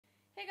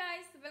Hey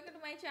guys, welcome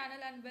to my channel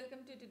and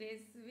welcome to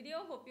today's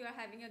video. Hope you are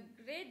having a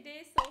great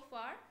day so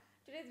far.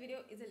 Today's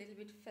video is a little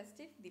bit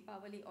festive.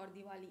 Deepavali or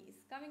Diwali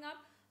is coming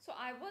up. So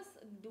I was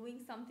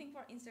doing something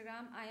for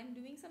Instagram. I am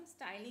doing some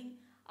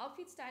styling,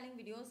 outfit styling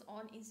videos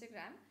on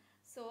Instagram.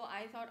 So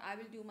I thought I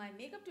will do my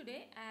makeup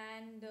today,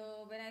 and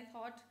when I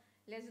thought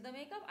let's do the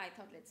makeup, I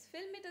thought let's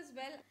film it as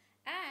well.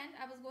 And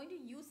I was going to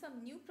use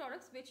some new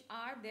products which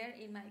are there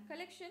in my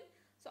collection.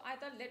 So I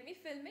thought let me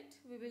film it.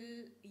 We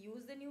will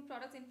use the new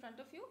products in front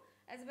of you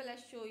as well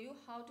as show you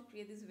how to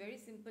create this very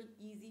simple,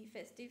 easy,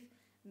 festive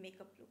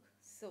makeup look.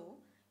 So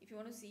if you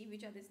want to see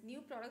which are these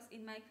new products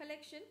in my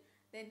collection,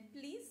 then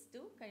please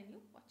do continue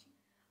watching.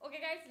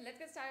 Okay guys, let's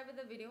get started with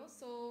the video.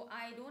 So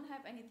I don't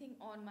have anything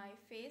on my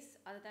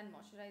face other than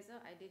moisturizer.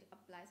 I did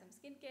apply some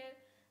skincare,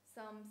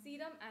 some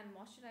serum and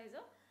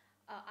moisturizer.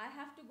 I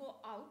have to go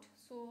out,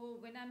 so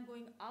when I'm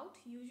going out,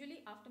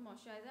 usually after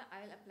moisturizer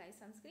I'll apply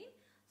sunscreen.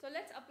 So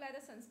let's apply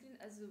the sunscreen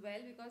as well,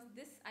 because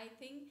this, I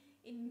think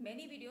in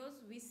many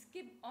videos we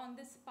skip on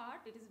this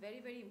part. It is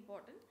very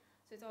important,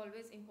 so it's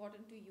always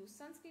important to use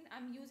sunscreen.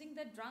 I'm using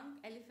the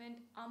Drunk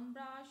Elephant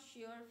Umbra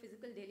Sheer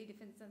Physical Daily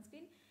Defense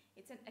Sunscreen.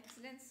 It's an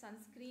excellent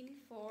sunscreen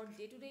for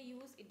day-to-day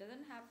use. It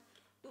doesn't have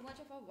too much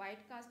of a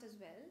white cast as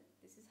well.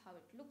 This is how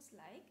it looks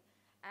like.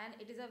 And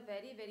it is a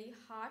very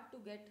hard to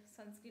get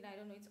sunscreen. I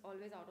don't know, it's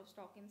always out of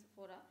stock in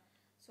Sephora.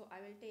 So I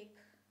will take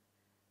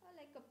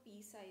like a pea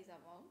size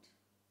amount.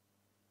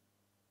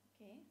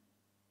 Okay.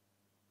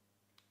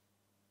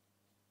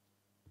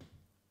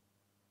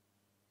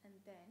 And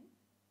then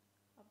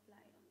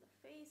apply it on the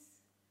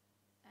face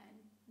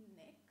and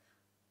neck.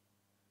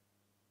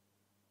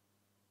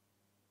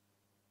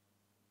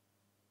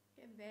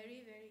 Okay,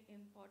 very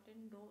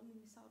important. Don't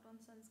miss out on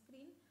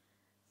sunscreen,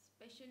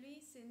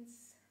 especially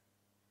since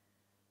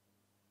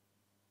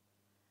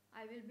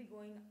I will be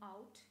going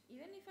out.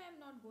 Even if I am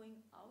not going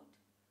out,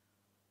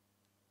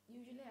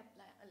 usually I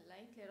apply a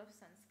light layer of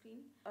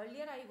sunscreen.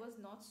 Earlier I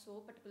was not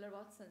so particular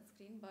about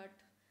sunscreen, but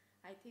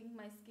I think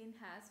my skin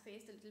has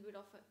faced a little bit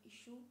of an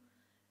issue,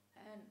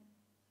 and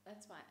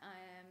that's why I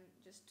am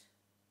just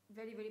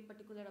very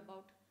particular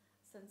about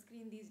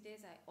sunscreen these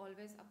days. I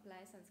always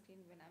apply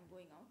sunscreen when I'm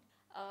going out.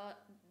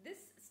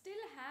 This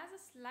still has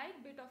a slight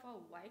bit of a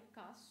white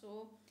cast,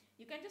 so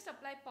you can just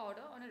apply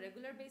powder on a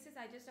regular basis.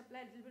 I just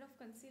apply a little bit of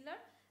concealer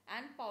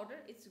and powder.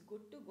 It's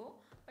good to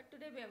go, but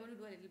today we are going to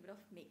do a little bit of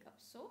makeup,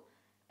 so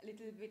a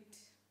little bit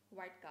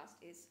white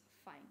cast is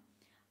fine.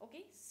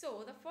 Okay,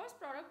 so the first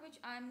product which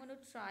I'm going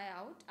to try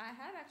out, I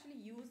have actually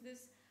used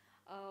this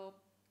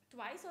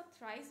twice or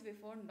thrice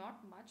before,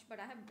 not much, but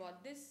I have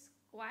got this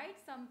quite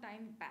some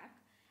time back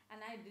and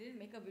I didn't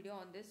make a video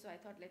on this, so I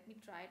thought let me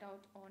try it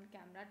out on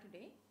camera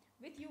today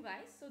with you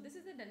guys. So this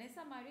is the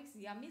Danessa Myricks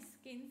Yummy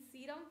Skin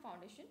Serum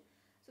Foundation.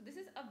 So this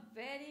is a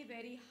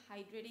very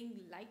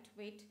hydrating,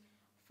 lightweight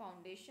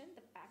foundation.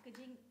 The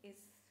packaging is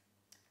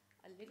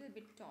a little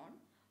bit torn.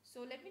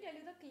 So let me tell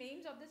you the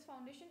claims of this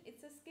foundation.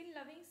 It's a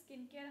skin-loving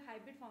skincare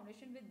hybrid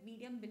foundation with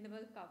medium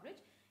blendable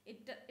coverage.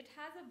 It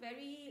has a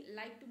very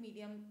light to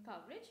medium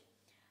coverage.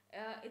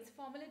 It's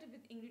formulated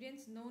with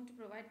ingredients known to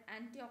provide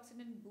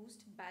antioxidant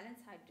boost,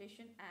 balance,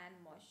 hydration and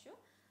moisture.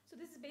 So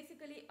this is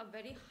basically a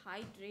very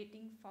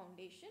hydrating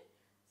foundation.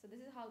 So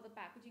this is how the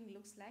packaging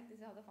looks like.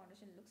 This is how the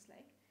foundation looks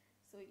like.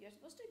 So you're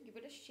supposed to give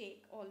it a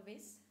shake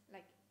always.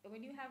 Like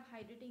when you have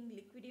hydrating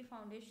liquidy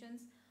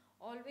foundations,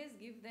 always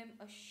give them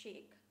a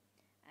shake.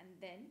 And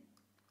then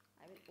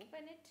I will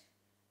open it.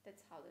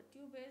 That's how the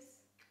tube is,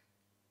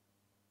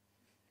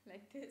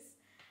 like this.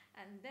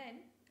 And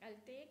then I'll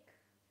take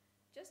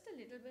just a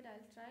little bit.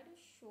 I'll try to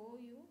show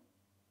you.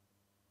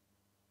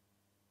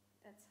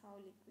 That's how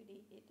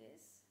liquidy it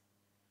is.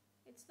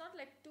 It's not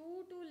like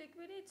too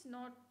liquidy, it's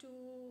not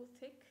too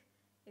thick,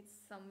 it's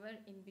somewhere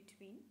in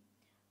between.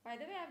 By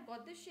the way, I've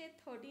got the shade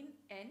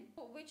 13N,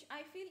 which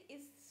I feel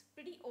is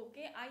pretty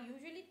okay. I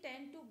usually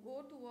tend to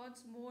go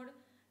towards more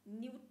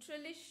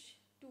neutralish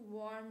to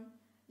warm,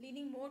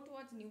 leaning more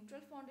towards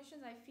neutral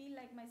foundations. I feel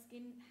like my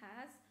skin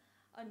has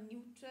a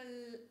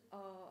neutral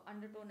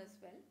undertone as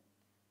well.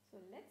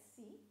 So let's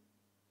see.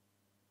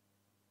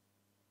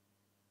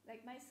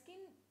 Like my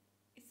skin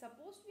is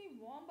supposed to be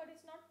warm, but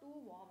it's not too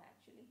warm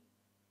actually.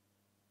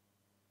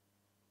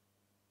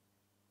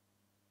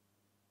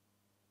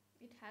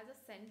 It has a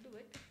scent to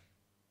it,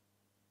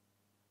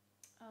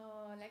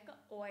 like a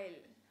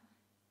oil.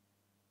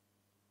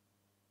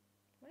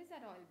 What is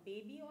that oil?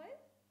 Baby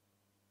oil?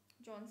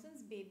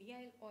 Johnson's baby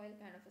oil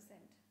kind of a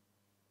scent.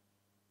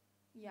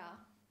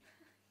 Yeah.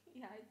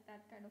 Yeah,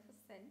 that kind of a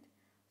scent.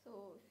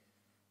 So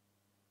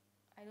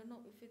I don't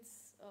know if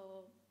it's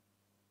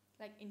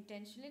like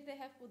intentionally they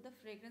have put the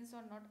fragrance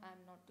or not.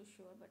 I'm not too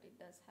sure, but it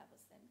does have a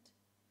scent.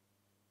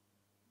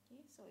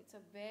 Okay, so it's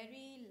a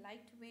very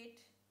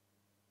lightweight,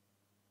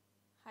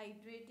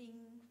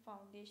 hydrating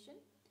foundation,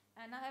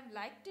 and I have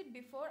liked it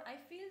before. I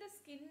feel the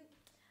skin,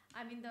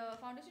 I mean the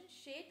foundation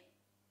shade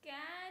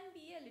can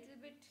be a little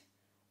bit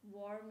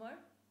warmer.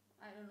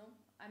 I don't know,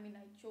 I mean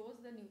I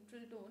chose the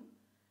neutral tone,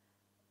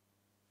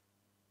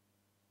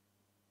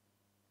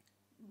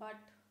 but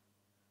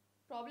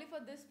Probably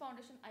for this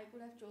foundation I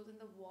could have chosen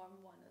the warm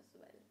one as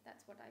well.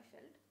 That's what I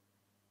felt.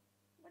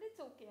 But it's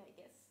okay, I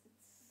guess.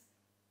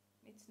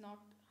 It's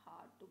not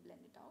hard to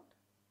blend it out.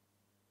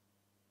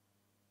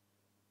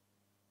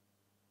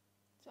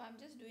 So I'm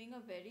just doing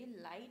a very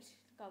light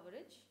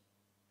coverage.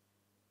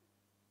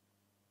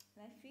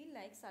 And I feel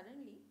like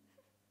suddenly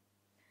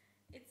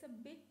it's a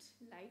bit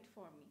light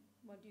for me.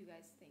 What do you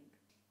guys think?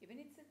 Even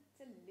it's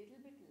a little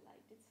bit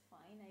light, it's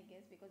fine I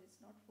guess, because it's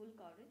not full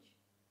coverage.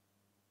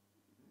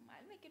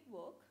 I'll make it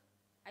work.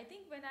 I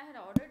think when I had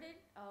ordered it,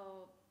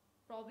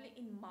 probably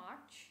in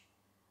March,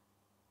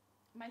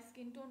 my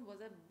skin tone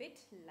was a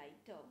bit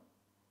lighter.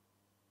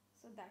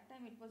 So that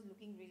time it was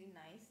looking really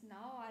nice.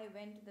 Now I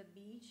went to the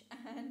beach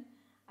and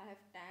I have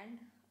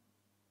tanned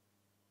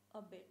a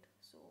bit.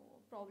 So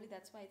probably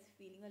that's why it's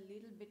feeling a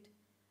little bit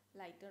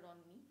lighter on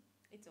me.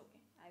 It's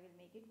okay. I will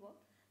make it work.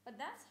 But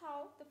that's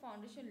how the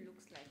foundation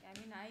looks like. I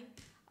mean, I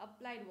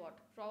applied what?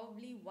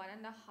 Probably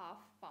 1.5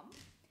 pump.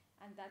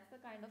 And that's the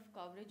kind of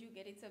coverage you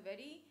get. It's a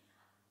very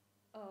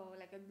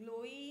like a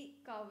glowy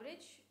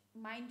coverage.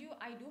 Mind you,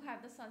 I do have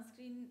the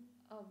sunscreen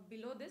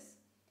below this.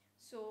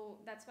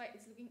 So that's why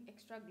it's looking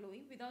extra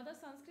glowy. Without the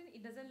sunscreen,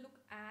 it doesn't look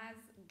as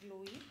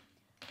glowy.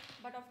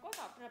 But of course,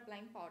 after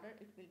applying powder,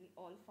 it will be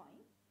all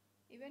fine.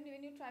 Even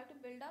when you try to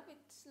build up,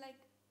 it's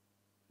like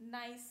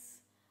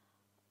nice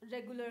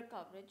regular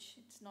coverage.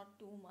 It's not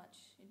too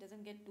much. It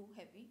doesn't get too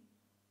heavy.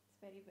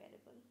 It's very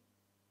wearable.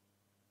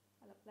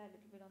 I'll apply a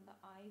little bit on the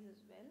eyes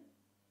as well.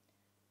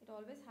 It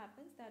always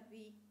happens that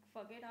we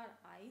forget our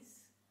eye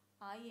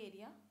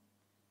area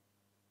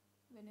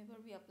whenever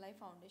we apply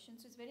foundation.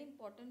 So it's very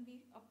important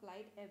we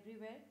apply it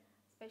everywhere,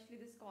 especially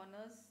these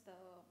corners, the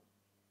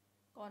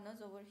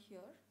corners over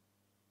here.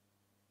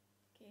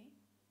 Okay,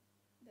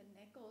 the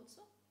neck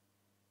also.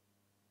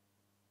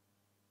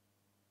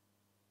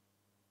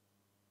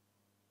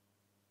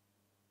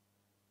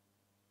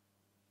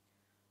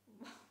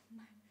 Wow,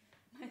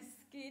 my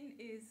skin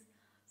is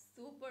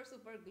super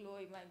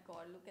glowy. My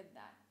god, look at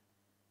that.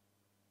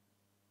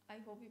 I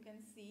hope you can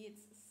see,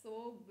 it's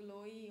so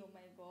glowy. Oh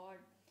my god.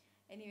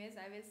 Anyways,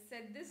 I will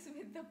set this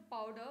with the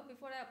powder.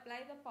 Before I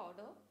apply the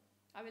powder,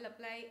 I will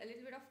apply a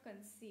little bit of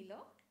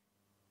concealer.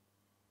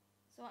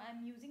 So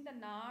I'm using the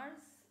NARS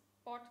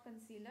pot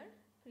concealer,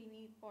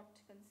 creamy pot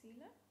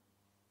concealer,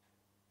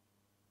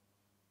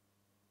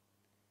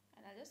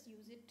 and I'll just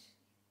use it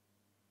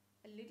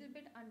a little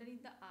bit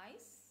underneath the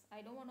eyes.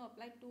 I don't want to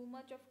apply too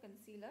much of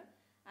concealer.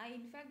 I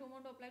in fact don't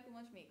want to apply too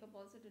much makeup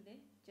also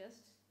today,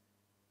 just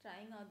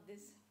trying out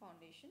this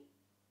foundation.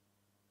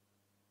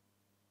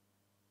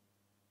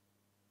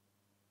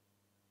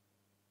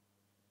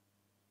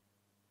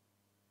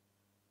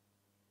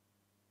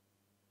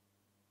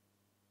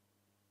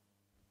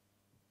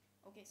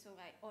 Okay, so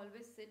I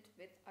always sit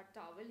with a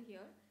towel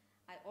here.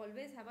 I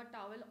always have a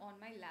towel on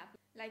my lap,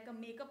 like a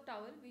makeup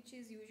towel, which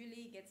is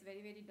usually gets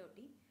very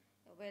dirty,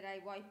 where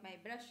I wipe my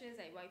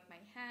brushes, I wipe my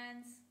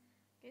hands.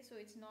 Okay, so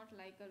it's not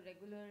like a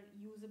regular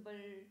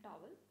usable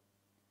towel.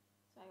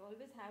 So I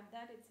always have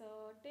that. It's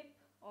a tip.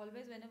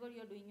 Always whenever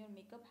you're doing your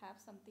makeup, have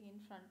something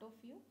in front of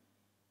you.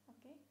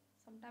 Okay,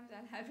 sometimes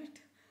I'll have it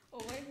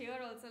over here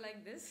also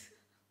like this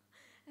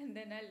and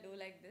then I'll do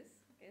like this.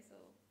 Okay, so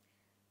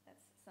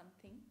that's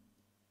something.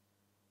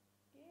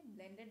 Okay,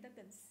 blended the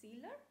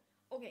concealer.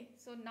 Okay,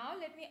 so now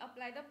let me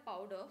apply the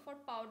powder. For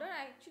powder,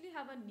 I actually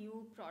have a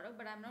new product,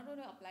 but I'm not going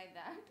to apply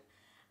that.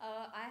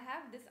 I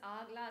have this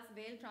Hourglass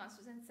Veil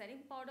Translucent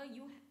Setting Powder.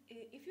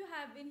 If you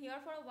have been here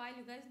for a while,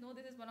 you guys know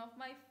this is one of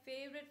my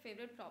favorite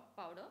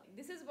powder.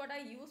 This is what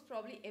I use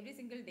probably every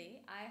single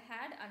day. I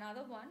had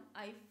another one.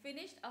 I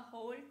finished a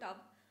whole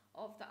tub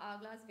of the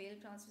Hourglass Veil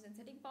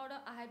Translucent Setting Powder.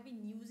 I had been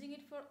using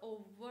it for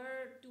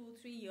over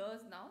 2-3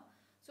 years now.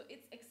 So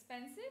it's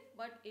expensive,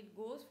 but it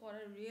goes for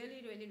a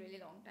really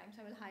long time.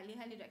 So I will highly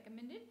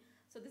recommend it.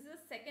 So this is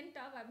the second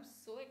tub. I'm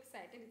so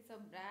excited. It's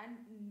a brand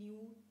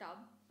new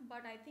tub,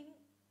 but I think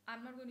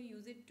I'm not going to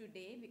use it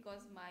today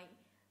because my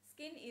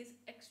skin is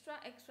extra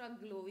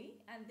glowy,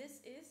 and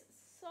this is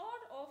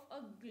sort of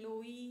a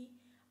glowy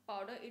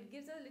powder. It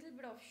gives a little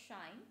bit of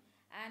shine,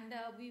 and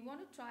we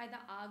want to try the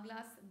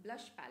Hourglass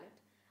blush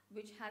palette,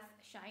 which has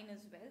shine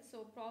as well.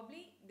 So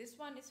probably this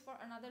one is for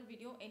another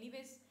video.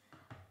 Anyways,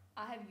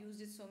 I have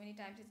used it so many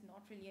times, it's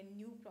not really a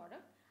new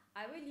product.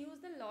 I will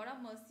use the Laura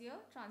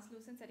Mercier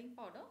translucent setting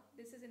powder.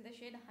 This is in the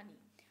shade Honey.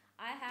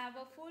 I have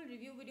a full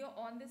review video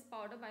on this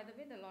powder, by the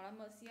way, the Laura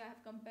Mercier. I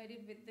have compared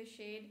it with the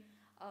shade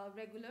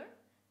Regular.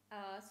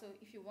 So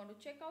if you want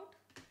to check out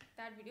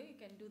that video, you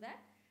can do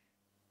that.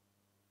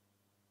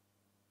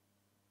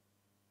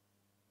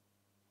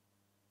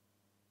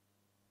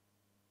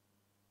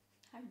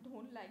 I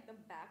don't like the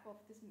back of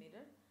this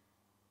mirror.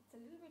 It's a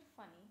little bit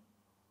funny.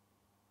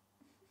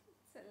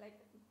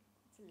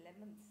 It's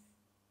lemons.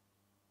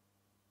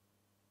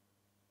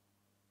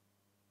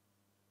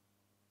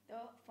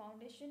 The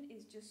foundation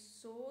is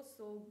just so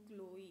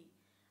glowy.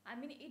 I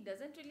mean, it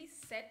doesn't really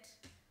set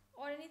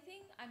or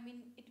anything. I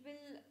mean, it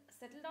will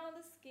settle down on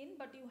the skin,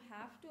 but you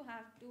have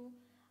to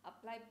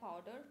apply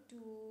powder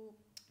to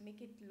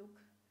make it look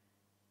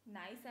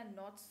nice and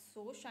not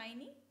so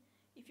shiny.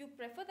 If you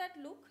prefer that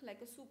look,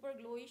 like a super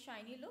glowy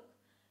shiny look,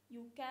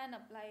 you can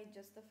apply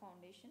just the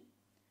foundation.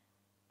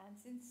 And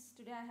since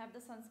today I have the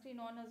sunscreen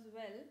on as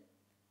well,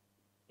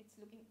 it's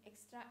looking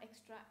extra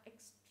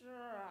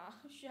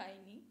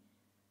shiny.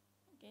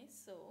 Okay,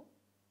 so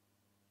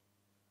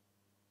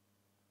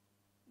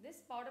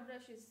this powder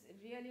brush is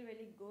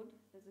really good.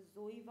 There's a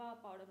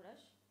Zoeva powder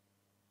brush.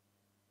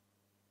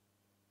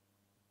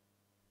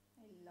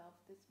 I love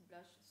this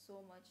blush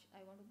so much.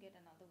 I want to get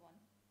another one.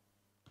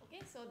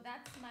 Okay, so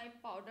that's my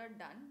powder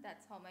done.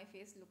 That's how my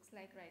face looks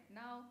like right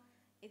now.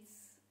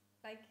 It's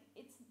like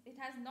it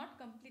has not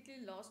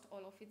completely lost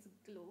all of its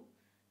glow.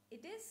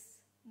 It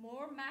is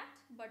more matte,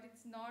 but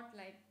it's not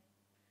like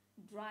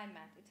dry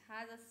matte. It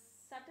has a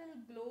subtle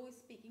glow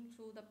speaking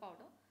through the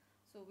powder,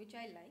 so which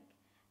I like.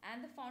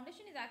 And the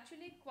foundation is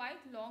actually quite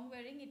long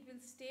wearing. It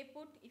will stay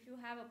put if you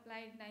have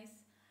applied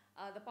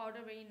the powder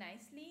very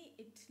nicely.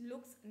 It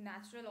looks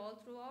natural all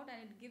throughout,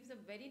 and it gives a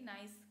very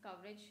nice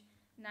coverage,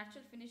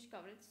 natural finish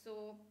coverage.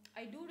 So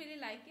I do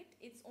really like it.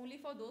 It's only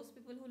for those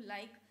people who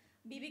like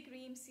BB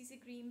creams,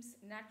 CC creams,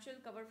 natural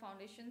cover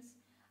foundations.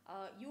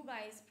 You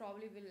guys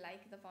probably will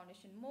like the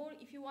foundation more.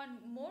 If you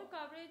want more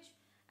coverage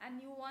and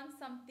you want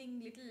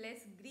something little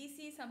less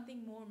greasy,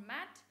 something more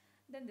matte,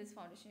 then this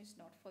foundation is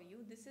not for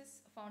you. This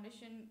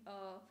foundation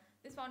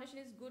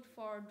is good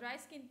for dry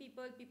skin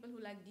people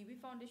who like dewy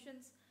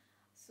foundations.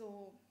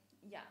 So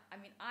yeah, I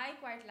mean, I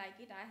quite like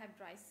it. I have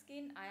dry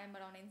skin. I am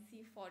around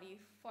NC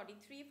 40,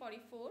 43,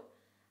 44,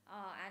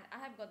 and I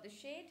have got the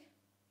shade.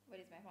 Where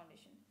is my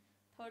foundation?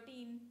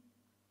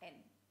 13N.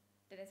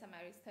 Danessa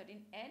Myricks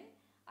 13N.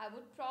 I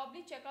would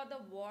probably check out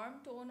the warm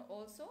tone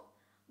also,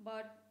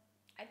 but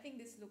I think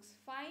this looks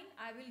fine.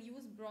 I will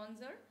use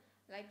bronzer.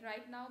 Like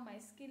right now my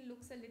skin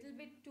looks a little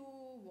bit too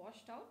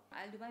washed out.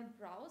 I'll do my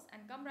brows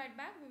and come right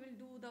back. We will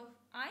do the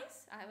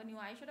eyes. I have a new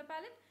eyeshadow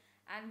palette,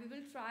 and we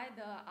will try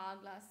the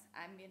Hourglass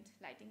Ambient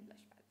Lighting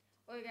Blush Palette.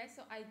 Okay guys,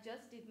 so I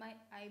just did my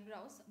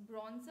eyebrows.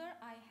 Bronzer,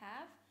 I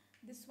have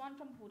this one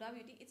from Huda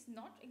Beauty. It's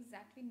not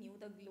exactly new,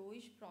 the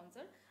Glowish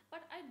bronzer,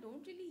 but I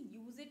don't really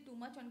use it too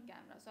much on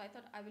camera. So I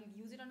thought I will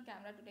use it on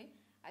camera today.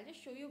 I'll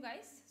just show you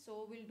guys.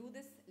 So we'll do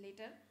this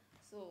later.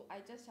 So I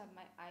just have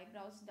my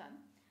eyebrows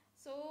done.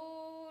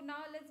 So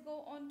now let's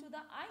go on to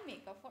the eye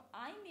makeup. For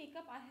eye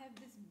makeup, I have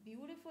this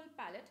beautiful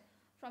palette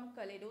from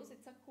Kaleidos.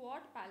 It's a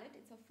quad palette.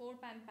 It's a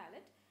 4-pan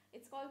palette.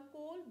 It's called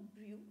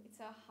Brew. It's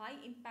a high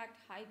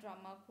impact, high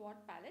drama quad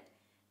palette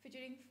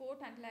featuring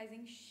 4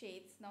 tantalizing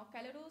shades. Now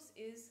Kaleidos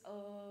is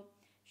a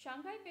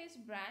Shanghai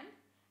based brand,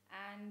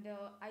 and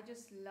I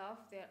just love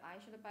their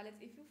eyeshadow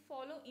palettes. If you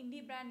follow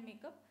indie brand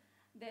makeup,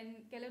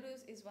 then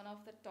Kaleidos is one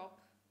of the top,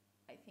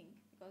 I think,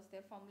 because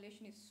their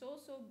formulation is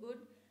so good.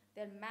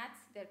 Their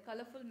mattes, their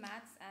colorful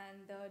mattes,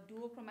 and the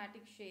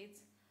duochromatic shades,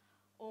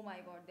 oh my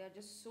god, they're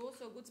just so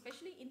good,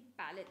 especially in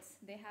palettes.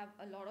 They have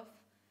a lot of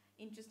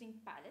interesting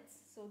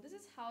palettes. So this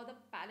is how the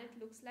palette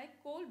looks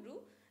like. Cold Brew,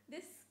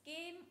 this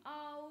came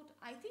out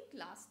I think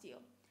last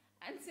year,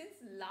 and since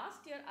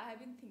last year I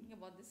have been thinking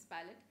about this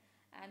palette,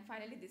 and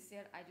finally this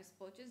year I just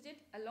purchased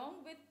it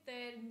along with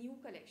their new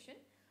collection.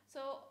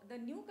 So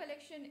the new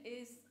collection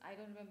is, I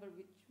don't remember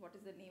what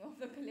is the name of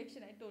the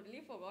collection, I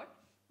totally forgot,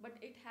 but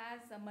it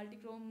has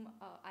multi-chrome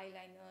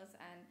eyeliners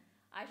and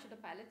eyeshadow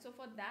palette. So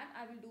for that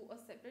I will do a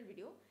separate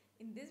video.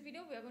 In this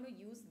video we are going to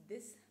use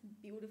this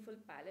beautiful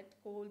palette,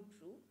 Cold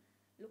Brew.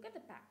 Look at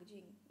the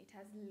packaging. It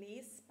has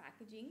lace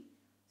packaging,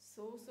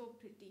 so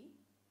pretty,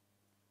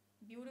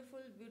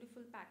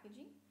 beautiful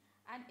packaging,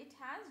 and it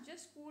has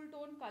just cool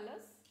tone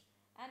colors,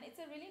 and it's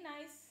a really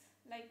nice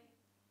like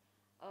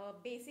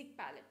basic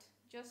palette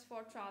just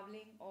for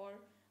traveling, or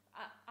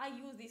I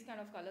use these kind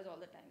of colors all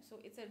the time. So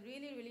it's a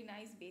really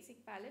nice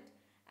basic palette,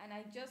 and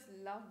I just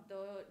love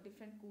the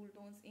different cool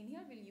tones in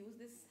here. We'll use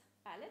this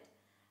palette.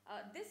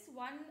 This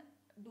one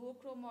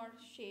duochrome or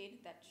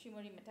shade, that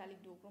shimmery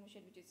metallic duochrome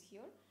shade which is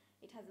here,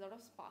 it has a lot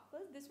of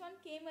sparkles. This one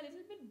came a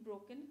little bit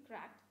broken,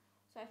 cracked,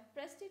 so I've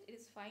pressed it. It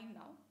is fine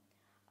now.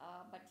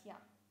 But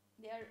yeah,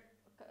 their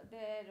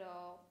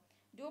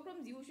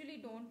duochromes usually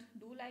don't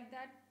do like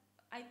that.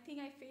 I think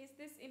I faced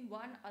this in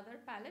one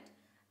other palette.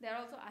 There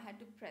also I had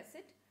to press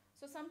it.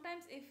 So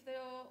sometimes if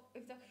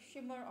the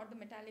shimmer or the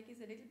metallic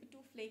is a little bit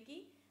too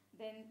flaky,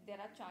 then there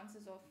are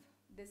chances of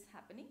this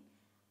happening.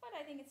 But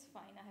I think it's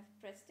fine. I have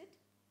pressed it.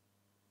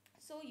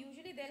 So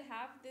usually they'll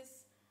have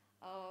this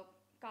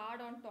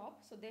card on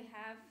top. So they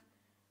have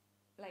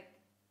like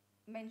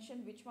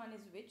mentioned which one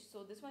is which.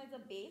 So this one is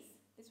a base.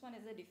 This one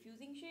is a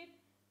diffusing shade.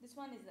 This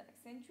one is the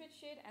accentuate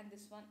shade, and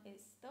this one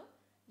is the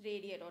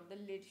radiate or the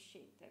lid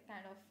shade. They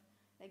kind of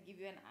like give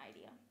you an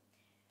idea.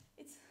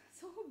 It's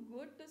so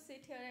good to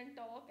sit here and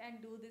talk and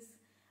do this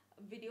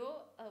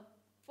video.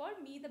 For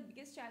me, the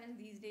biggest challenge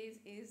these days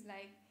is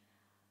like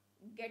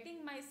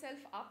getting myself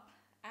up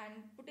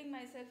and putting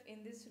myself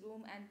in this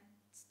room and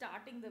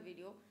starting the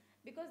video,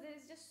 because there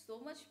is just so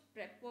much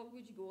prep work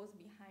which goes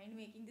behind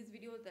making this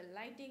video. The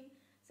lighting,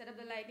 set up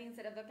the lighting,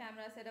 set up the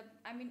camera,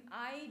 I mean,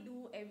 I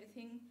do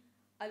everything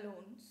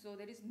alone, so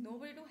there is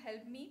nobody to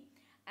help me.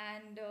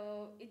 and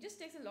it just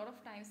takes a lot of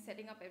time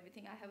setting up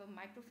everything. I have a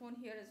microphone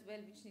here as well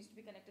which needs to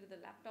be connected to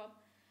the laptop.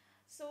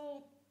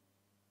 So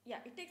yeah,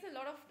 it takes a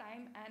lot of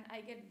time and I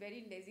get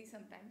very lazy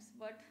sometimes,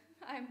 but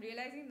I'm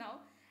realizing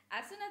now,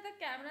 as soon as the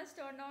cameras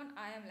turn on,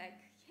 I am like,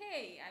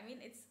 hey, I mean,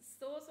 it's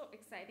so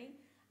exciting.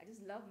 I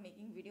just love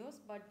making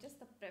videos, but just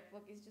the prep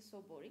work is just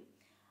so boring.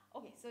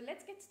 Okay, so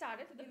let's get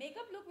started. The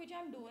makeup look which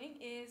I'm doing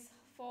is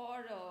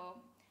for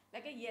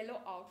like a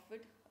yellow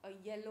outfit, a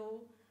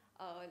yellow,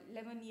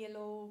 lemon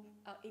yellow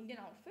Indian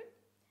outfit.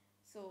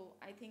 So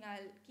I think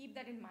I'll keep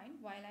that in mind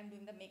while I'm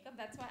doing the makeup.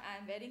 That's why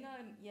I'm wearing a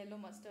yellow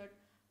mustard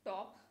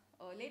top.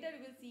 Later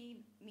you will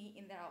see me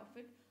in that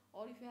outfit,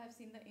 or if you have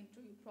seen the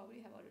intro, you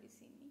probably have already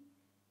seen me.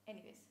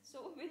 Anyways,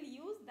 so we'll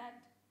use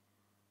that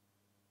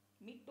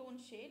mid-tone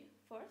shade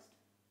first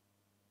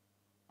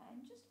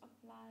and just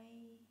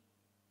apply.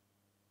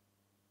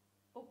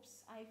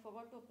 Oops, I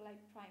forgot to apply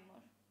primer.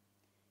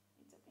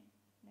 It's okay,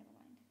 never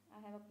mind.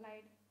 I have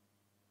applied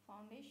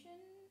foundation,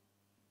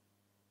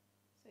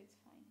 so it's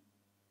fine.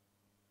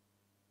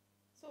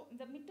 So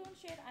the mid-tone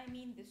shade, I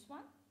mean this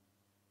one.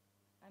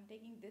 I'm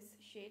taking this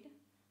shade.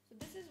 So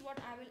this is what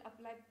I will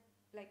apply,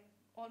 like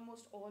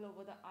almost all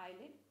over the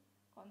eyelid,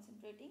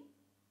 concentrating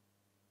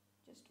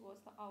just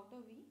towards the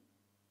outer V.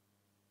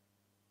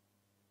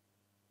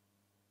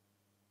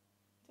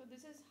 So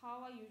this is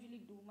how I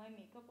usually do my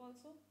makeup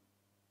also.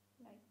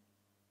 Like,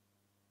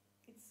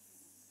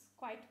 it's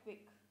quite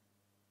quick.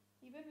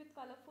 Even with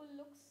colorful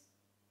looks,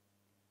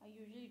 I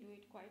usually do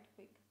it quite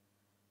quick.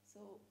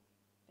 So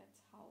that's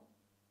how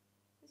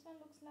this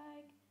one looks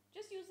like.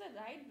 Just use the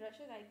right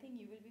brushes, I think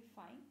you will be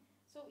fine.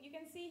 So you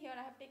can see here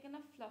I have taken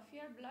a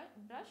fluffier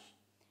brush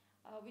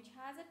which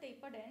has a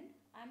tapered end.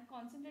 I'm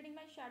concentrating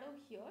my shadow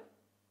here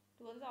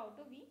towards the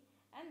outer V,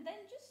 and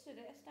then just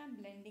rest I'm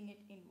blending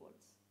it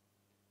inwards.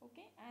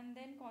 Okay, and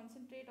then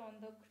concentrate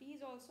on the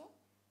crease also.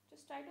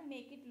 Just try to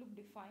make it look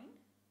defined.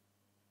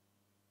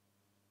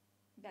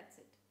 That's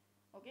it.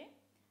 Okay,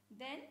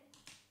 then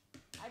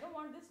I don't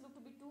want this look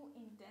to be too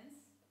intense,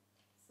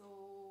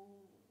 so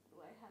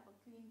do I have a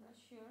clean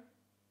brush here?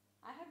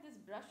 I have this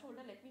brush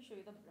holder. Let me show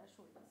you the brush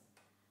holders.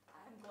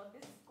 I have got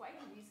this quite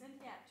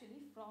recently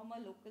actually from a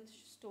local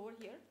store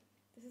here.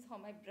 This is how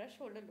my brush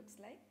holder looks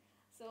like.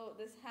 So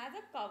this has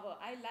a cover.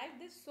 I like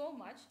this so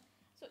much.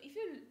 So if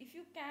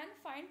you can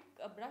find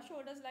brush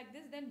holders like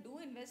this, then do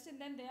invest in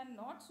them. They are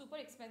not super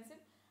expensive.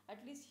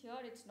 At least here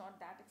it's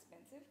not that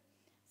expensive.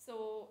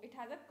 So it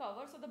has a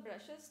cover so the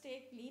brushes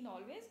stay clean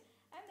always,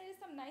 and there is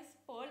some nice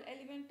pearl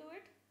element to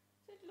it.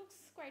 So it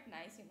looks quite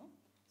nice, you know.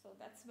 So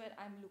that's where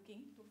I'm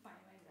looking to find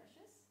my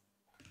brushes.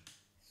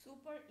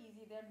 Super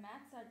easy. Their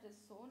mats are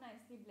just so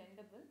nicely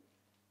blendable.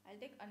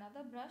 I'll take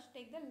another brush,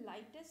 take the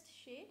lightest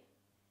shade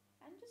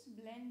and just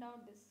blend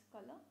out this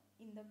color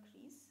in the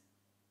crease.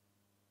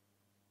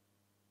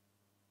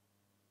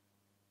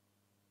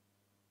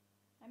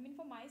 I mean,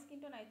 for my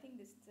skin tone, I think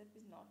this step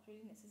is not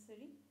really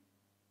necessary,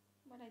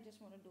 but I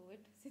just want to do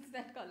it. Since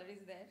that color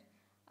is there,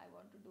 I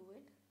want to do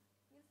it.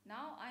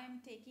 Now I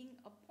am taking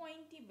a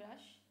pointy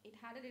brush. It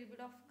had a little bit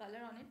of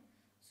color on it,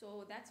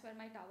 so that's where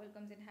my towel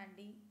comes in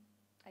handy.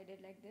 I did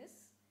like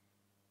this.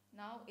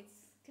 Now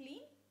it's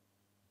clean,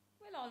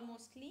 well,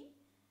 almost clean.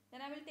 Then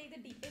I will take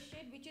the deepest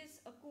shade, which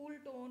is a cool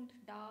toned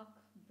dark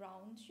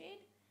brown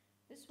shade.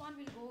 This one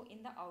will go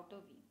in the outer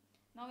V.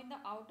 Now in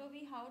the outer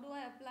V, how do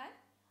I apply?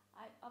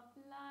 I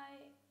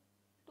apply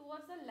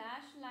towards the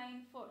lash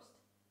line first.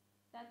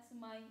 That's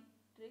my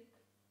trick,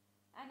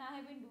 and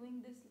I have been doing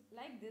this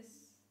like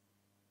this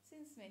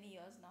since many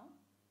years now,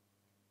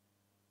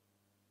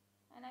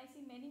 and I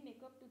see many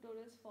makeup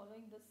tutorials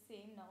following the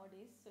same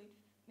nowadays, so it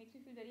makes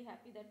me feel very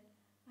happy that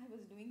I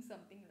was doing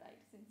something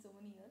right since so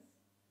many years.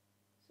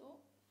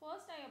 So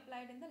first I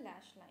applied in the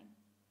lash line,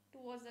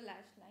 towards the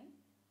lash line,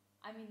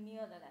 I mean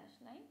near the lash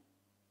line.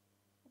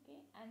 Okay,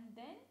 and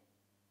then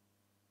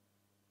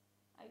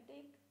I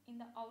take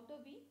in the outer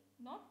V,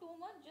 not too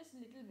much, just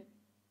little bit,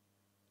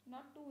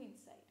 not too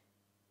inside.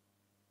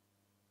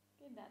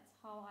 Okay, that's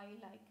how I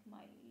like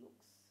my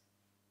looks.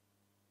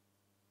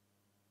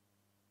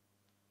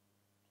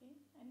 Okay,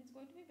 and it's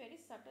going to be very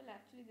subtle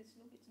actually, this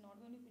look. It's not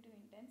going to be too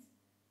intense.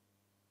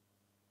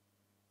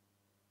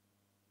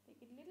 Take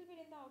it a little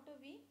bit in the outer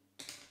V.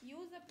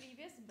 Use the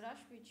previous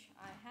brush which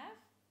I have.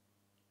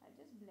 I'll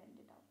just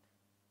blend it out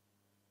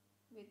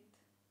with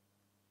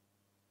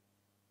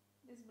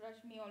this brush.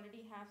 May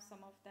already have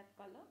some of that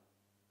color.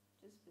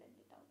 Just blend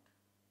it out.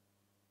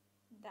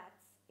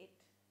 That's it.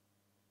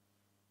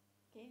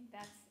 Okay,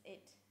 that's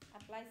it.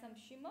 Apply some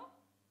shimmer.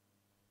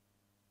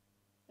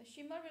 The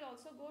shimmer will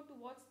also go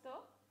towards the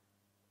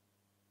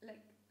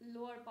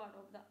lower part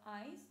of the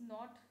eyes,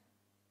 not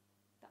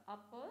the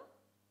upper.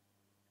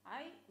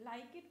 I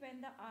like it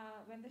when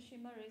the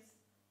shimmer is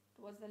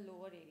towards the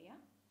lower area,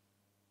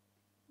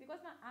 because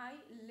my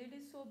eyelid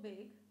is so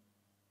big.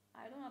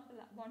 I don't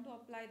want to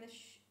apply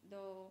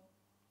the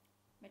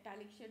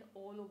metallic shade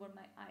all over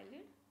my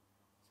eyelid.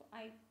 So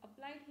I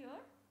applied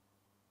here,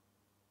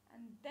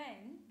 and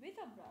then with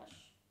a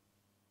brush,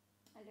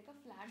 I'll take a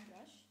flat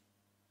brush.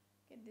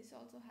 Okay, this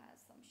also has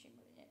some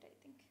shimmer in it, I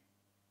think.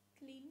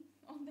 Clean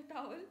on the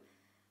towel.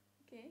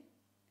 Okay,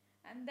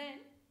 and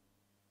then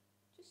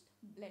just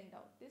blend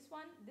out. This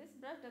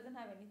brush doesn't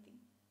have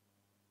anything.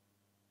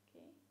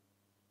 Okay,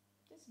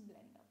 just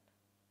blend out.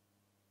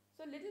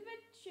 So little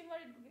bit shimmer,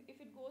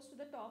 if it goes to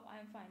the top, I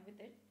am fine with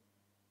it.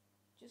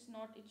 Just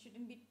not, it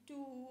shouldn't be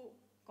too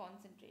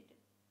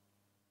concentrated.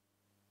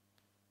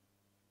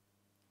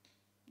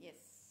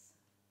 Yes,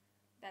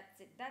 that's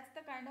it. That's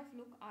the kind of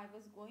look I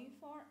was going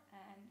for,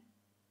 and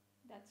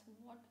that's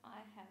what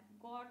I have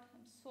got.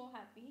 I'm so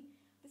happy.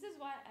 This is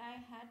why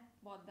I had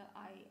bought the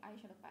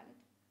eyeshadow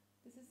palette.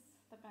 This is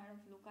the kind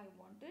of look I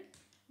wanted.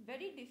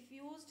 Very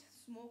diffused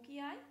smoky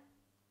eye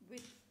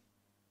with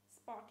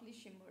sparkly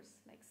shimmers,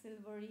 like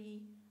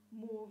silvery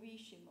mauvey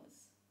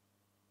shimmers.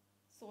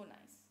 So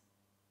nice.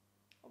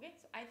 Okay,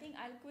 so I think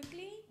I'll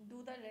quickly do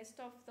the rest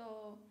of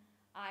the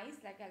eyes,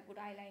 like I'll put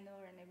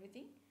eyeliner and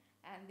everything,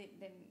 and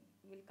then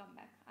we'll come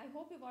back. I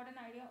hope you got an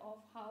idea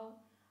of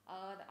how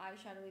the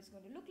eyeshadow is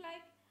going to look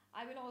like.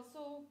 I will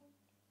also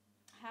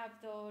have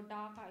the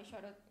dark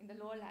eyeshadow in the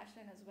lower lash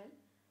line as well.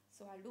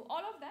 So I'll do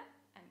all of that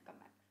and come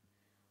back.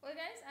 Okay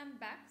guys, I'm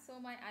back.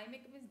 So my eye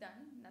makeup is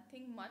done.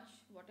 Nothing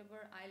much,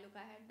 whatever eye look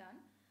I had done.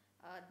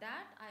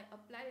 That I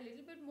applied a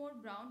little bit more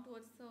brown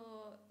towards the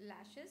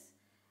lashes,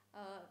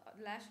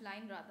 lash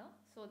line rather,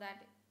 so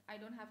that I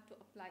don't have to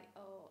apply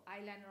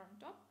eyeliner on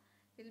top.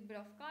 Little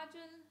bit of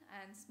kajal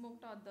and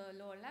smoked out the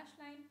lower lash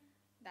line.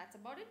 That's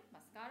about it.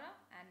 Mascara,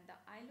 and the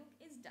eye look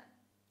is done.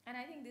 And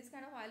I think this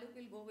kind of eye look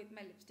will go with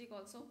my lipstick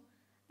also.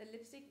 The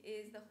lipstick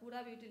is the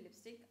Huda Beauty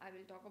lipstick. I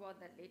will talk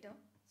about that later.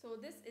 So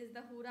this is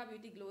the Huda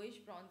Beauty Glowish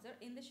bronzer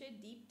in the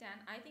shade Deep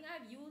Tan. I think I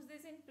have used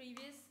this in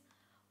previous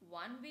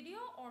one video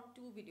or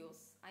two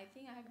videos. I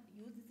think I have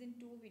used this in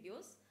two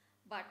videos,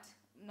 but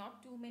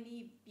not too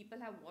many people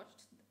have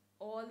watched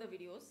all the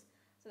videos.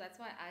 So that's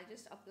why I'll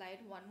just apply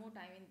it one more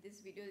time in this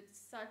video.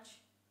 It's such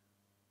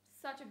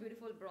a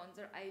beautiful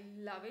bronzer. I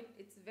love it.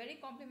 It's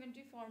very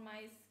complimentary for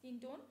my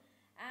skin tone,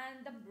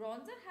 and the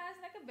bronzer has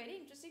like a very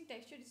interesting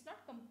texture. It's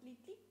not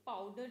completely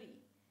powdery.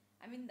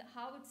 I mean,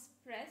 how it's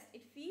pressed,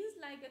 it feels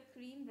like a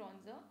cream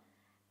bronzer,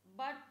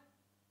 but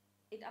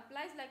it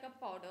applies like a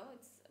powder.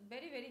 It's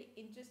very, very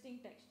interesting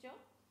texture,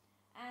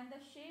 and the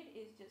shade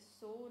is just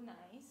so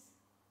nice.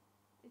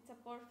 It's a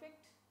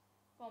perfect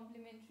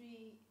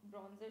complementary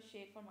bronzer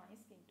shade for my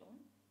skin tone,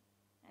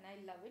 and I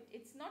love it.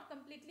 It's not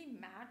completely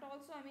matte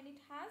also. I mean,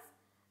 it has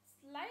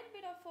slight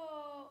bit of a,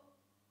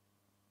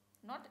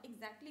 not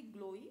exactly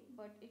glowy,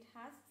 but it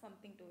has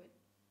something to it,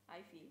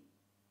 I feel.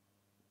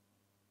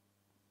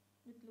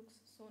 It looks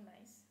so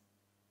nice.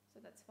 So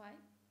that's why.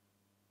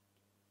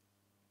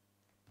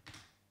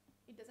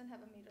 It doesn't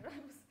have a mirror.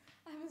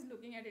 I was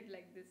looking at it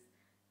like this.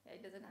 Yeah,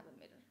 it doesn't have a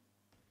mirror.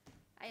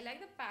 I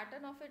like the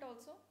pattern of it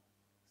also.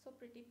 So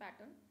pretty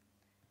pattern.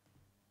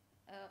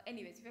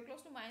 Anyways, if you're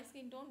close to my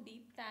skin tone,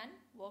 Deep Tan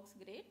works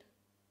great.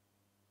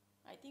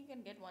 I think you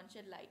can get one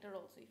shade lighter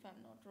also, if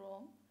I'm not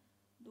wrong.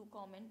 Do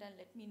comment and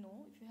let me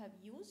know if you have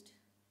used.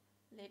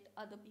 Let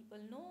other people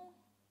know.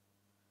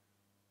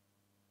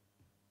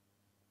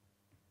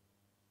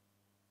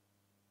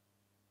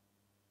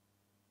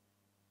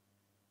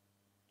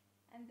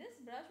 And this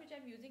brush which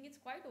I'm using, it's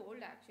quite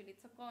old actually.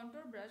 It's a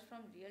contour brush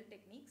from Real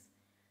Techniques.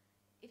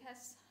 It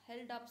has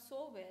held up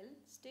so well.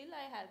 Still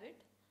I have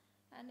it,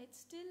 and it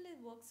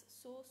works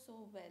so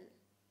well.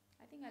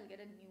 I think I'll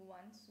get a new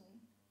one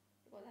soon,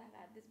 because I've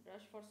had this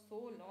brush for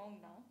so long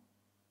now.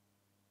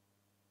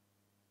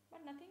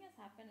 But nothing has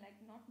happened, like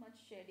not much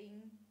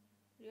shedding.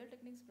 Real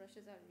Techniques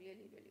brushes are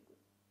really, really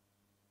good.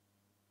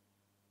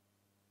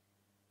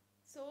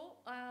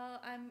 So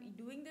I'm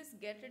doing this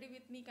get ready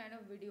with me kind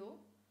of video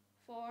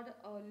for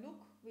a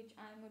look which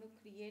I'm going to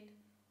create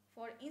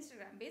for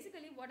Instagram.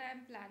 Basically what I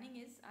am planning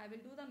is I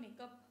will do the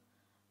makeup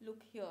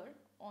look here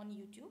on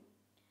YouTube,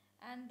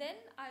 and then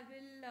I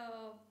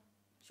will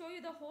show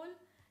you the whole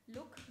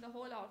look, the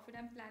whole outfit.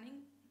 I'm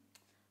planning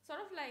sort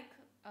of like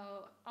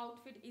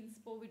outfit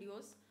inspo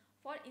videos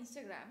for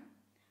Instagram,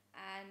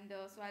 and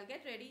so I'll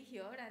get ready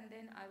here and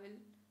then I will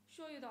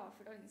show you the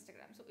outfit on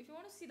Instagram. So if you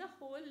want to see the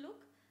whole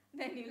look,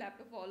 then you'll have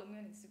to follow me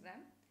on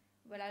Instagram,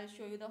 where I'll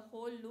show you the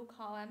whole look,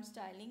 how I'm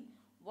styling,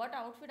 what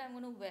outfit I'm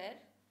going to wear.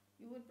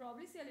 You will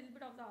probably see a little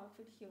bit of the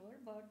outfit here,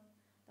 but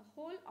the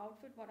whole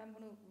outfit what I'm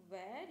going to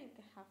wear, you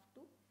have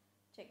to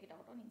check it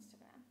out on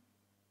Instagram.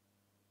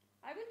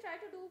 I will try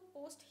to do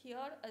post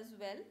here as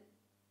well.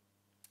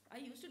 I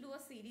used to do a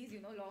series,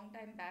 you know, long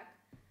time back.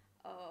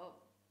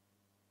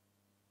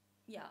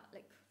 Yeah,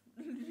 like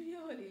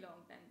really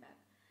long time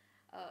back.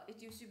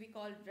 It used to be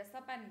called Dress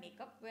Up and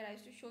Makeup, where I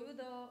used to show you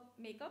the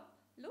makeup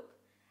look,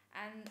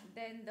 and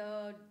then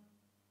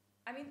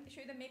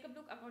show you the makeup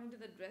look according to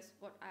the dress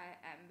what I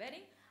am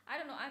wearing. I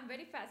don't know, I'm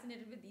very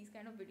fascinated with these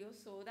kind of videos,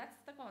 so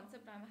that's the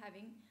concept I'm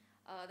having.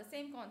 The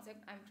same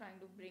concept I'm trying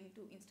to bring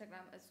to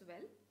Instagram as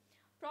well.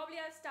 Probably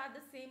I'll start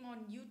the same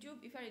on YouTube.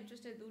 If you're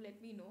interested, do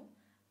let me know.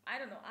 I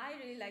don't know, I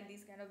really like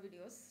these kind of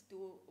videos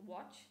to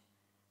watch.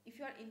 If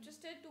you are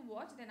interested to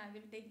watch, then I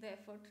will take the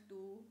effort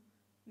to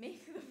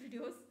make the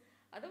videos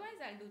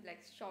Otherwise, I'll do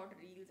like short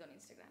reels on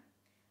Instagram.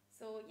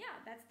 So yeah,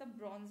 that's the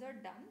bronzer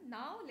done.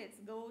 Now let's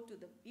go to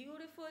the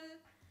beautiful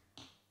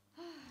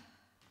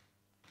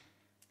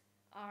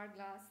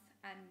Hourglass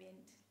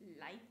Ambient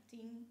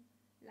Lighting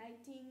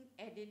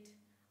Edit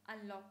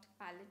Unlocked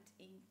Palette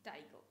in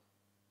Tiger.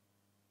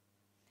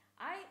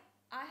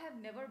 I have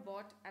never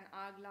bought an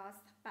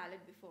Hourglass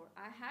palette before.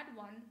 I had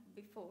one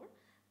before,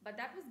 but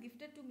that was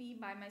gifted to me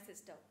by my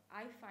sister.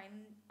 I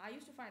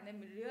used to find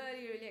them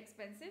really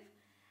expensive,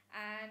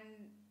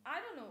 and I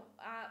don't know,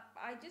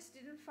 I just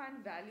didn't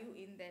find value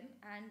in them,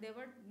 and there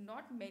were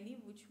not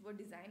many which were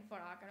designed for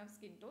our kind of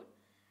skin tone.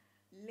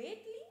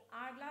 Lately,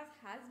 Hourglass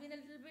has been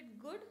a little bit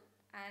good,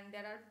 and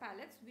there are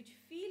palettes which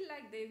feel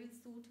like they will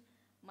suit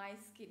my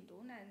skin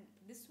tone, and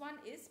this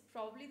one is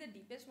probably the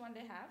deepest one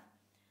they have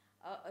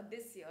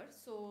this year.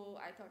 So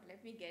I thought,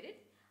 let me get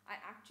it. I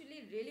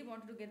actually really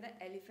wanted to get the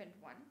elephant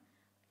one.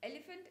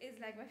 Elephant is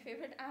like my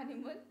favorite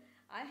animal.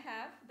 I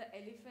have the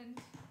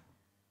elephant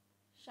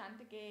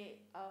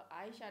Shantake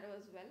eyeshadow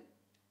as well.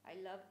 I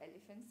love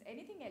elephants.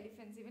 Anything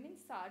elephants, even in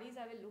saris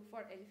I will look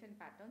for elephant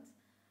patterns.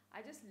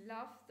 I just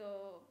love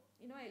the,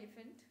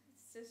 elephant.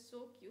 It's just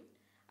so cute.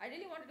 I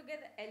really wanted to get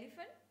the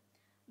elephant,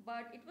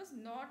 but it was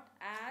not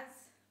as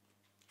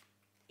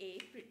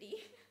pretty.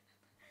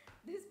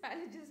 This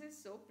palette just is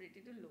so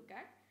pretty to look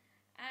at,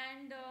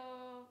 and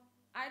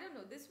I don't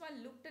know, this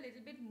one looked a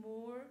little bit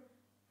more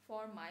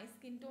for my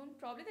skin tone.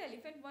 Probably the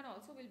elephant one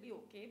also will be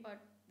okay,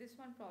 but this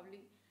one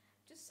probably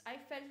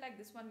I felt like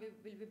this one will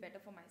be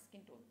better for my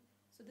skin tone.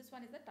 So this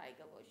one is the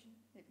tiger version.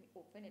 Let me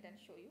open it and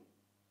show you.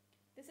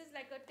 This is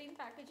like a tin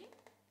packaging.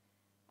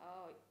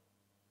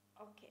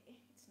 Okay,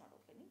 it's not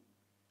opening,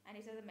 and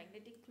it has a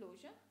magnetic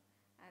closure,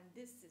 and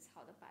this is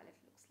how the palette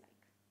looks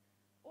like.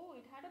 Oh,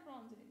 it had a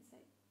bronzer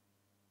inside.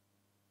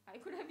 I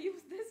could have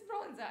used this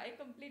bronzer. I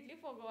completely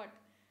forgot.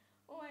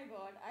 Oh my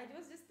god, I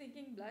was just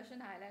thinking blush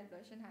and highlight.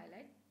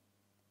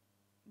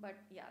 But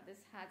yeah,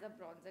 this has a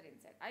bronzer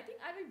inside. I think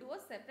I will do a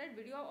separate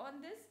video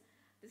on this.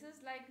 This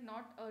is like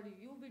not a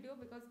review video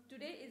because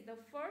today is the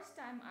first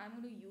time I'm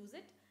going to use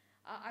it.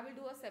 I will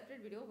do a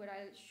separate video where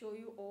I'll show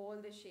you all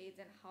the shades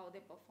and how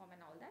they perform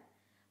and all that.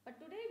 But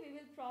today we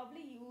will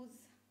probably use,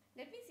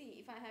 let me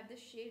see if I have the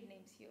shade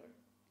names here.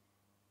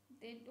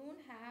 They don't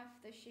have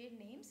the shade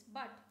names,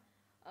 but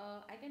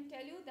I can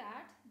tell you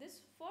that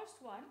this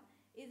first one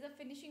is a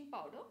finishing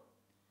powder.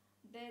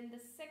 Then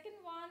the second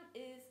one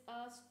is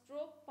a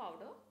stroke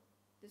powder.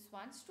 This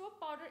one,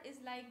 stroke powder, is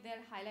like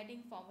their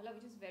highlighting formula,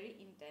 which is very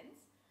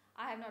intense.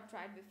 I have not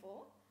tried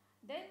before.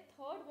 Then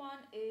third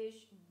one is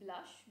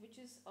blush, which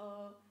is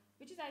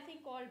I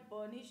think called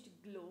Burnished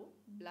Glow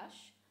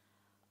blush.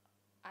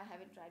 I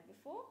haven't tried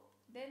before.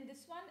 Then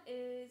this one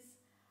is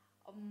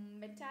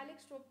metallic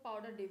stroke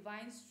powder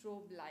Divine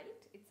Strobe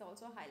Light. It's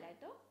also a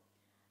highlighter.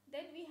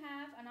 Then we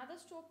have another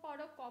stroke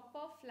powder,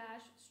 Copper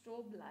Flash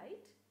Strobe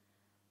Light.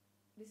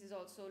 This is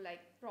also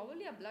like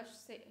probably a blush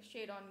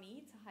shade on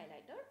me. It's a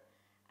highlighter.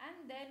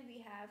 And then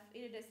we have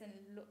Iridescent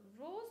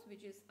Rose,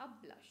 which is a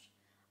blush.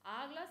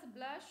 Hourglass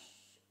blush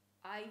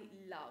I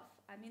love.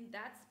 I mean,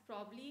 that's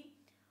probably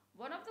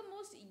one of the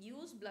most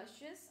used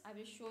blushes. I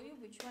will show you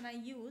which one I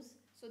use.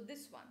 So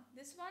this one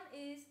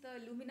is the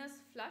Luminous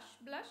Flush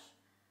blush.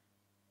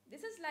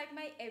 This is like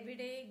my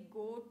everyday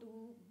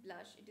go-to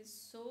blush. It is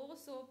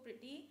so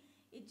pretty.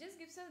 It just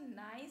gives a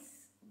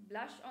nice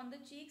blush on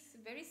the cheeks,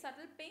 very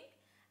subtle pink,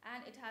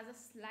 and it has a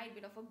slight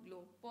bit of a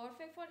glow.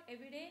 Perfect for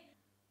everyday,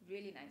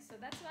 really nice. So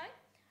that's why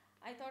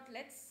I thought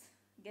let's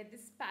get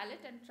this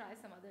palette and try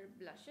some other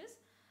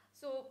blushes.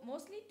 So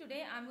mostly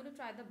today I'm going to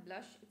try the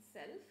blush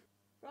itself.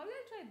 Probably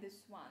I'll try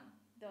this one,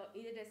 the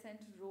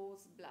Iridescent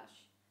Rose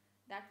blush.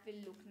 That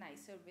will look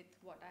nicer with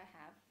what I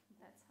have.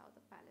 That's how the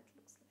palette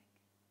looks like.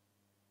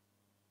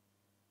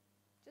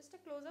 Just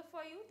a close-up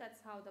for you. That's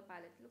how the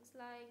palette looks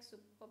like.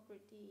 Super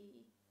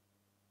pretty.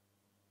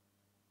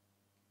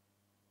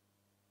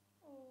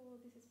 Oh,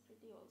 this is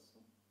pretty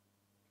also.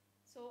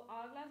 So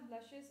Hourglass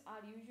blushes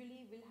are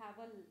usually will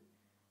have a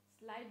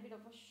slight bit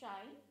of a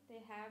shine.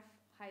 They have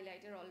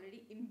highlighter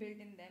already inbuilt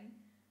in them.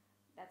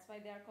 That's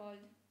why they are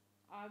called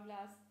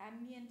Hourglass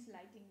Ambient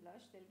Lighting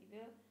Blush. They'll give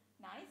you a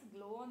nice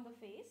glow on the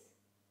face.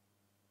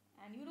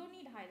 And you don't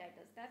need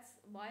highlighters. That's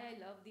why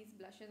I love these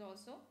blushes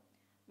also.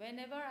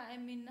 Whenever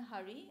I'm in a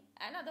hurry,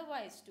 and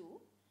otherwise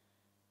too,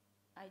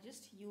 I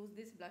just use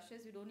these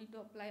blushes. You don't need to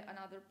apply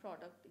another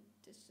product.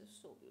 It's just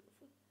so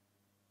beautiful.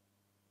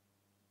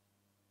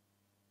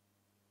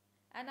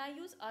 And I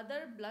use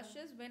other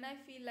blushes when I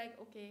feel like,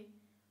 okay,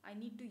 I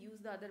need to use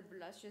the other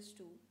blushes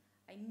too.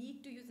 I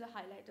need to use the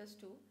highlighters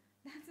too.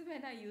 That's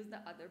when I use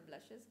the other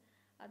blushes.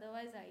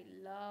 Otherwise, I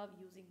love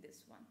using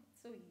this one.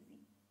 It's so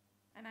easy.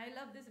 And I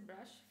love this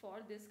brush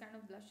for this kind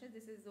of blushes.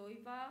 This is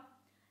Zoeva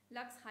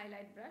Luxe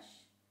Highlight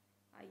Brush.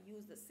 I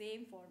use the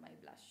same for my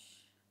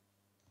blush.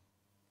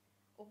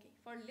 Okay,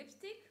 for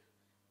lipstick,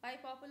 by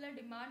popular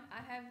demand,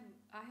 I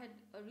had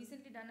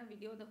recently done a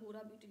video, the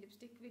Huda Beauty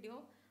lipstick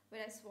video,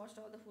 where I swatched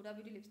all the Huda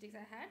Beauty lipsticks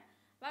I had.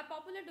 By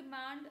popular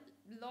demand,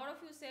 a lot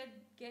of you said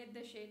get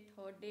the shade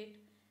Third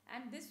Date,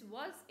 and this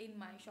was in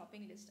my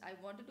shopping list. I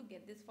wanted to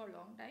get this for a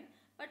long time,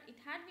 but it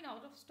had been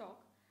out of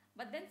stock.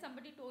 But then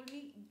somebody told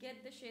me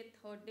get the shade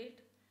Third Date,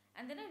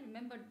 and then I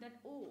remembered that,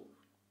 oh,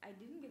 I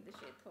didn't get the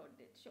shade Third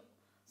Date.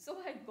 So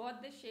I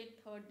got the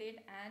shade Third Date,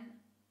 and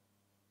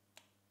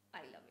I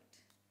love it.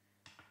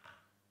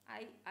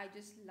 I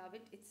just love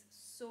it. It's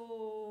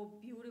so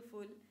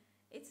beautiful.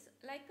 It's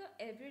like a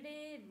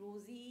everyday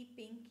rosy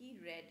pinky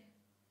red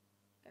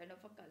kind of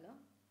a color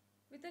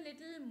with a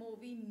little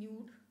mauvey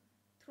nude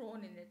thrown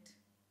in it.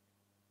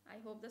 I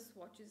hope the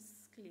swatch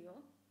is clear.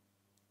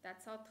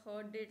 That's how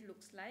Third Date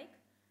looks like.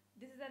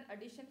 This is an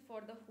addition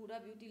for the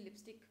Huda Beauty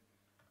lipstick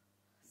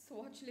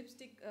swatch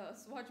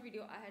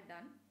video I had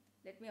done.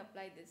 Let me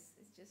apply this.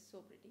 It's just so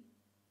pretty.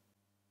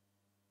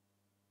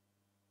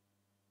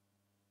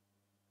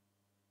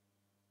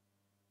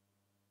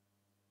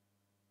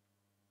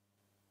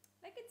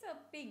 Like it's a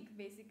pink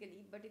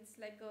basically, but it's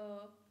like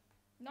a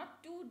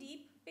not too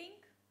deep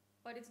pink,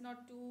 but it's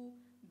not too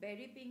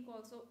berry pink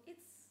also.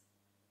 It's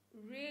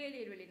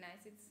really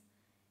nice.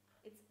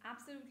 It's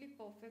absolutely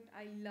perfect.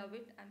 I love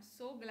it. I'm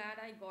so glad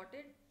I got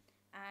it.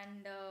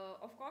 And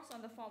of course,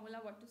 on the formula,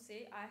 what to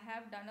say, I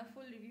have done a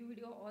full review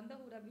video on the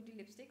Huda Beauty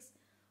lipsticks.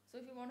 So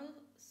if you want to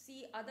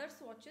see other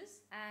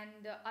swatches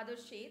and other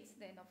shades,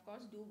 then of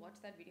course do watch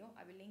that video.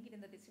 I will link it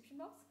in the description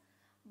box.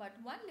 But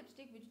one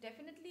lipstick which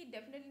definitely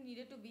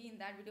needed to be in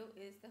that video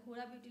is the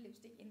Huda Beauty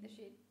lipstick in the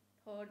shade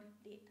Third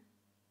Date.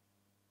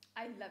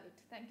 I love it.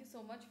 Thank you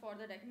so much for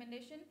the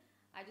recommendation.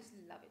 I just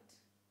love it.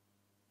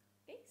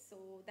 Okay,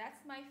 so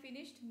that's my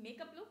finished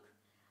makeup look.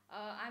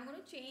 I'm going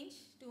to change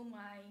to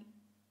my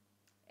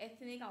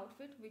ethnic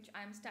outfit which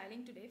I'm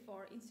styling today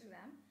for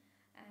Instagram,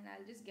 and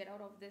I'll just get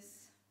out of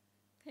this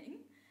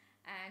thing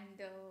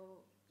and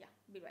yeah,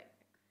 be right back.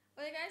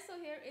 Okay guys, so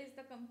here is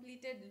the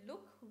completed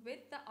look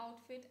with the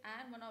outfit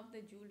and one of the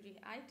jewelry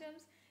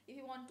items. If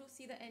you want to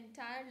see the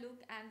entire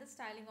look and the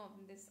styling of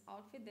this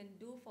outfit, then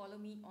do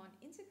follow me on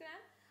Instagram.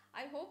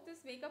 I hope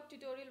this makeup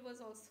tutorial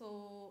was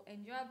also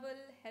enjoyable,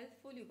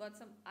 helpful. You got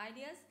some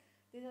ideas.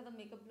 These are the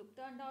makeup look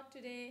turned out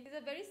today. It's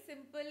a very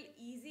simple,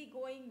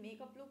 easy-going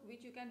makeup look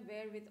which you can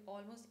wear with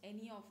almost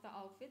any of the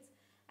outfits.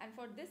 And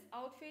for this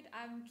outfit,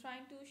 I'm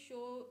trying to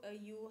show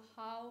you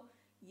how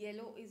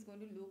yellow is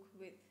going to look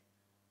with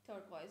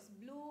turquoise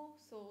blue.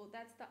 So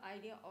that's the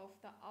idea of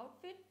the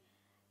outfit.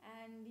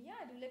 And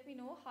yeah, do let me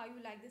know how you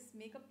like this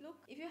makeup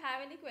look. If you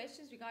have any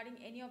questions regarding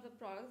any of the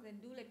products,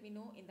 then do let me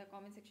know in the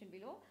comment section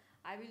below.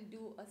 I will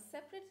do a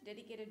separate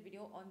dedicated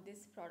video on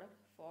this product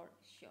for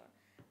sure.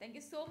 Thank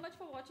you so much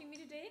for watching me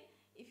today.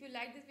 If you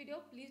like this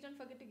video, please don't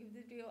forget to give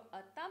this video a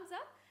thumbs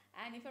up.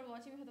 And if you're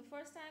watching me for the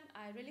first time,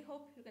 I really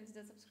hope you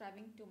consider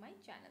subscribing to my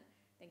channel.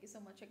 Thank you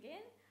so much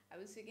again. I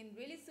will see you again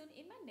really soon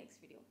in my next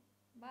video.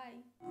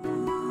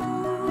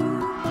 Bye.